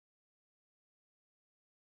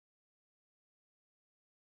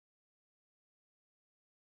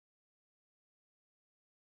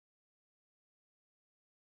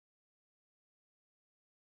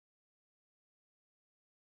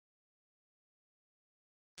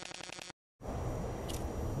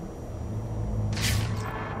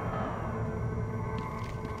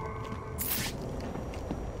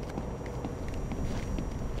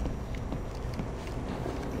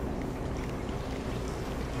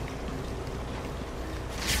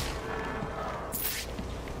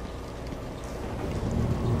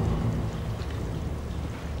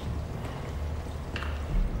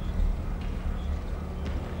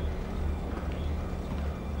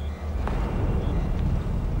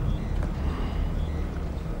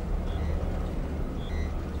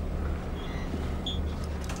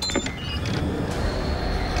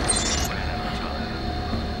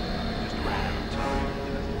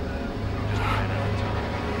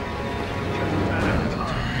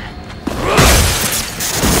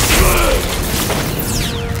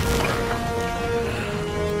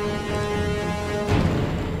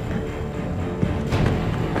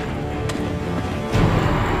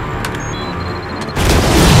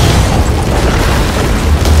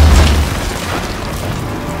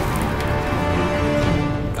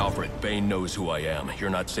knows who I am. You're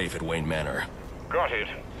not safe at Wayne Manor. Got it.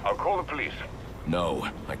 I'll call the police. No,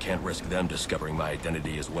 I can't risk them discovering my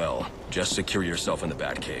identity as well. Just secure yourself in the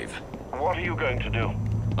Batcave. What are you going to do?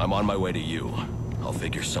 I'm on my way to you. I'll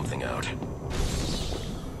figure something out.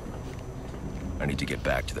 I need to get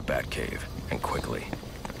back to the Batcave, and quickly.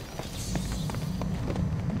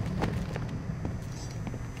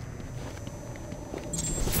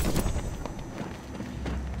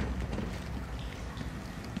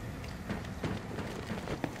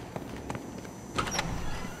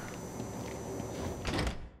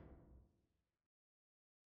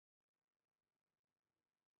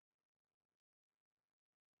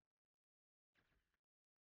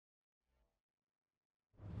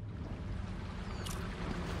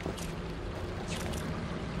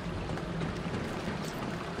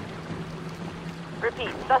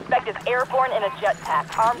 Repeat, suspect is airborne in a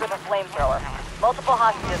jetpack, armed with a flamethrower. Multiple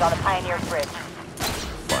hostages on the Pioneers Bridge.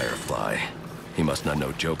 Firefly. He must not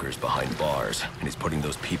know Joker's behind bars, and he's putting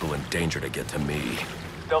those people in danger to get to me.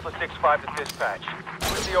 Delta 6-5 to dispatch.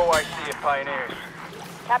 Where's the OIC at Pioneers?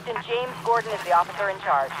 Captain James Gordon is the officer in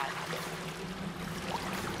charge.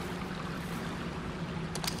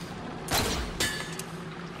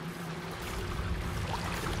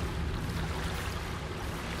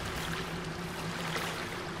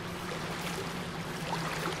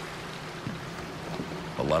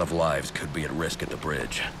 A lot of lives could be at risk at the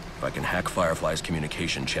bridge. If I can hack Firefly's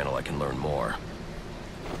communication channel, I can learn more.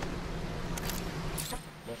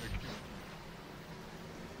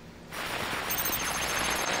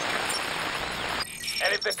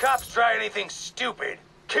 And if the cops try anything stupid,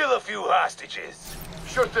 kill a few hostages.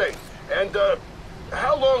 Sure thing. And,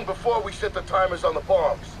 how long before we set the timers on the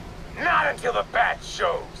bombs? Not until the bat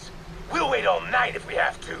shows. We'll wait all night if we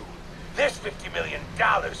have to. There's $50 million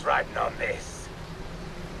riding on this.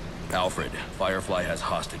 Alfred, Firefly has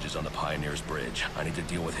hostages on the Pioneers Bridge. I need to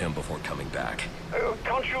deal with him before coming back.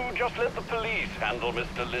 Can't you just let the police handle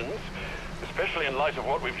Mr. Linz? Especially in light of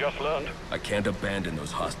what we've just learned. I can't abandon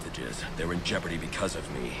those hostages. They're in jeopardy because of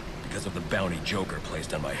me. Because of the bounty Joker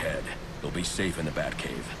placed on my head. They'll be safe in the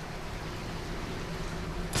Batcave.